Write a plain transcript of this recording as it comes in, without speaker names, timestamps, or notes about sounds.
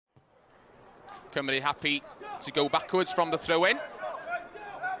Cymru happy to go backwards from the throw-in.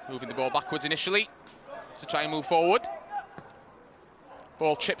 Moving the ball backwards initially to try and move forward.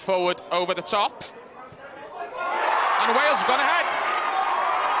 Ball chipped forward over the top. And Wales have gone ahead.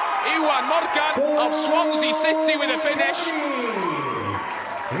 Iwan Morgan of Swansea City with a finish.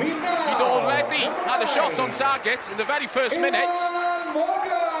 He'd already had a shot on target in the very first minute.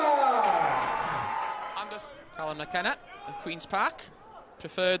 And Callum McKenna of Queen's Park,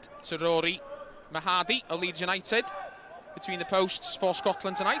 preferred to Rory Mahadi of Leeds United, between the posts for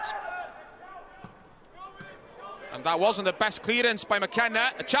Scotland tonight. And that wasn't the best clearance by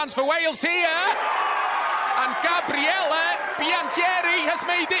McKenna. A chance for Wales here. And Gabriella Bianchieri has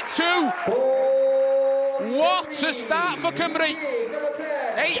made it 2. What a start for Cymru.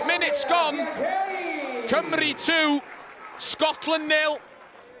 8 minutes gone. Cymru 2, Scotland 0.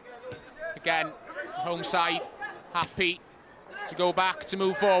 Again, home side happy to go back, to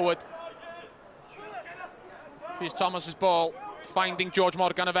move forward. Here's Thomas's ball, finding George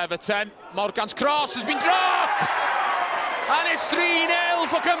Morgan of Everton. Morgan's cross has been dropped! And it's 3-0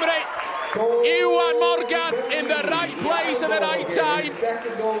 for Cymru. Iwan Morgan in the right place at the right time.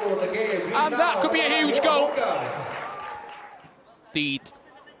 And that could be a huge goal. Deed.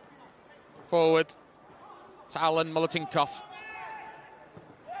 Forward to Alan Molotnikov.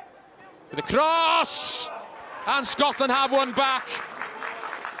 With a cross! And Scotland have one back.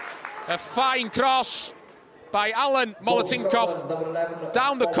 A fine cross by Alan Molotnikov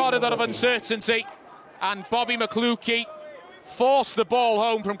down the corridor of uncertainty, and Bobby McLuckie forced the ball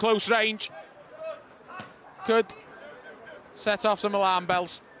home from close range. Could set off some alarm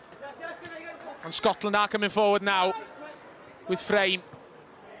bells. And Scotland are coming forward now with Frame.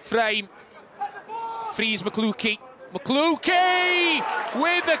 Frame frees McLuckie. McLuckie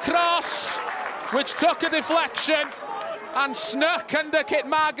with the cross, which took a deflection and snuck under Kit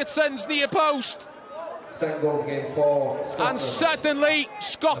Margetson's near post. And suddenly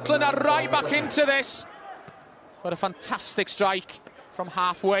Scotland are right back into this. What a fantastic strike from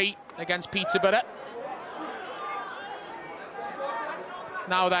halfway against Peterborough.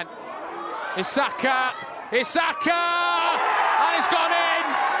 Now then, Isaka, and it's gone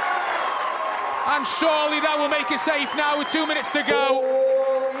in. And surely that will make it safe now with 2 minutes to go.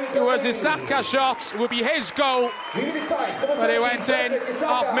 It was Isaka's shot, it would be his goal, but it went in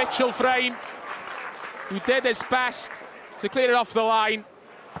off Mitchell Frame, who did his best to clear it off the line.